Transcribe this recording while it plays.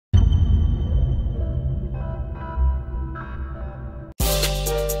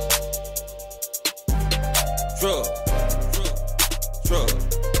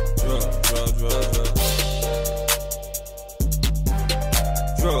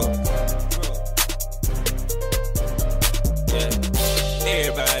Yeah.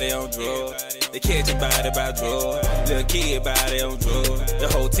 Everybody on drugs. They catch your body by drugs. Little kid body on drugs. The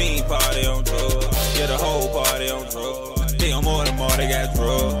whole team party on drugs. Yeah, the whole party on drugs. They on more than more, they got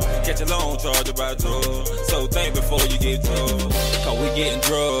drugs. Catch a loan charge about drugs. So think before you get drugs. Cause we getting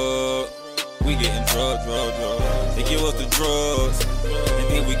drugs. We getting drugs. They give us the drugs. And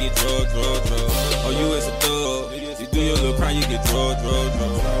then we get drugs. Oh, you is a thug. You do your little crime, you get drugs.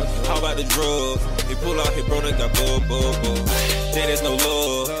 How about the drugs? He pull out his bro, they got bub. There is no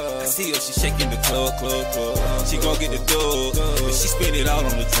love. I see her, she shaking the club. She gon' get the dub, but she spend it all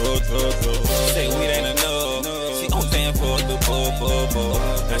on the drugs. Say weed ain't enough. She on stand for the bub.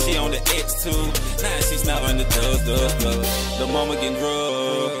 Now she on the X2. Now she snapping the dub. The mama getting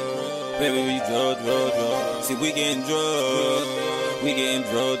drugs. Baby, we drugs. See, we getting drugs. We getting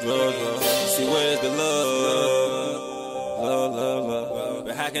drugs. See, where's the love? Love.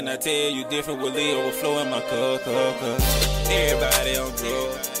 But how can I tell you different with Lee overflowing my cup? Everybody on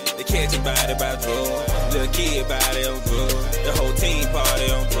drugs. They catch your body by drugs. Little kid body on drugs. The whole team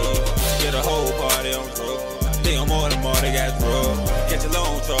party on drugs. Yeah, the whole party on drugs. They on more than more, they got drugs. Catch a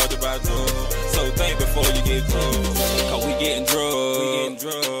loan charge about drugs. So think before you get drugs. Cause we getting drugs.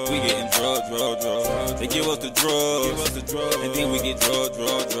 We getting drugs. They give us the drugs. And then we get drugs.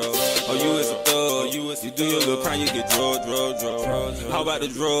 Oh, you is a thug. You do your little crime, you get drugs. How about the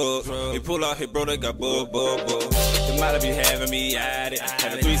drugs? They pull out his bro, they got bub. They might be having me at it.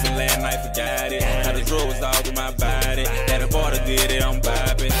 Had a threesome last night, forgot it. Had the drugs all through my body. Had a bar that did it, I'm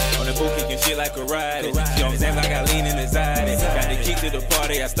vibing. On the boot kicking shit like a ride. You know what I'm saying? Like I lean in anxiety. Got the key to the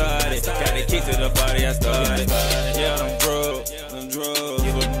party I started. Got the key to the party I started. Yeah, them drugs. Give them drugs.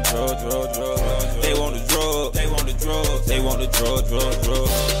 They want the drugs. They want the drugs.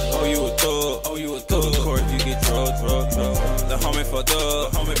 Oh, you a thug. Of course you get drugs. The homie fucked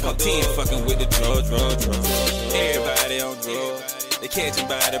up. Pop 10 fucking with the drugs. Everybody on drugs. They catch your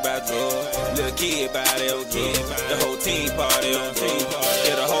body by drugs. Little kid body on drugs. The whole team party on drugs.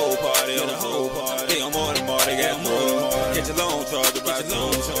 Yeah, the whole party on drugs. They on more than more, they got drugs. Catch a loan charge about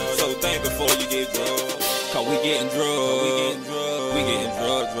drugs. So think before you get drugs. Cause we getting drugs. We getting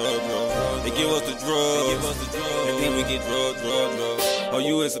drugs. They give us the drugs. And then we get drugs. Oh,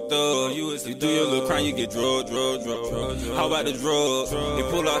 you is a thug. You do your little crime, you get drugs. How about the drugs? They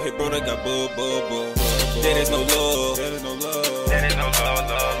pull out his bro, they got bub. There is no love. There is no love. There is no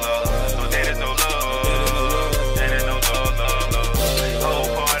love. There is no love. Whole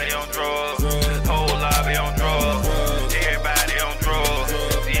party on drugs. Whole lobby on drugs. Everybody on drugs.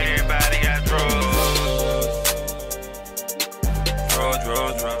 Everybody got drugs.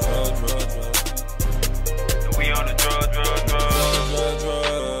 Drugs. We on the drugs.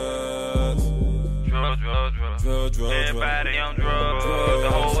 Everybody on drugs. The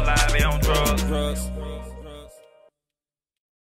whole lobby on drugs.